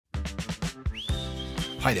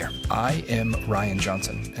Hi there, I am Ryan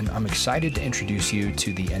Johnson, and I'm excited to introduce you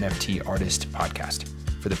to the NFT Artist podcast.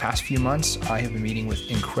 For the past few months, I have been meeting with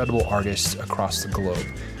incredible artists across the globe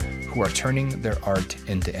who are turning their art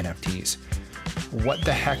into NFTs. What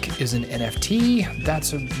the heck is an NFT?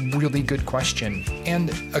 That's a really good question,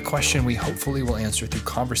 and a question we hopefully will answer through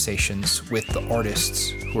conversations with the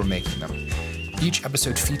artists who are making them. Each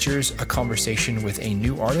episode features a conversation with a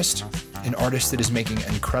new artist, an artist that is making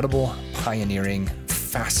incredible, pioneering,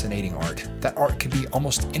 fascinating art. That art could be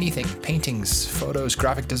almost anything: paintings, photos,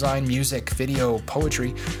 graphic design, music, video,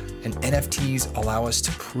 poetry, and NFTs allow us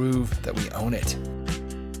to prove that we own it.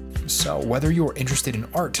 So whether you're interested in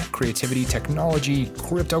art, creativity, technology,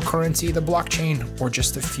 cryptocurrency, the blockchain, or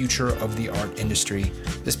just the future of the art industry,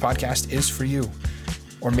 this podcast is for you.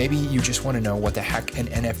 Or maybe you just want to know what the heck an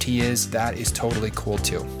NFT is. That is totally cool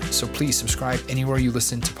too. So please subscribe anywhere you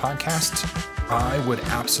listen to podcasts. I would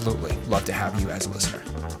absolutely love to have you as a listener.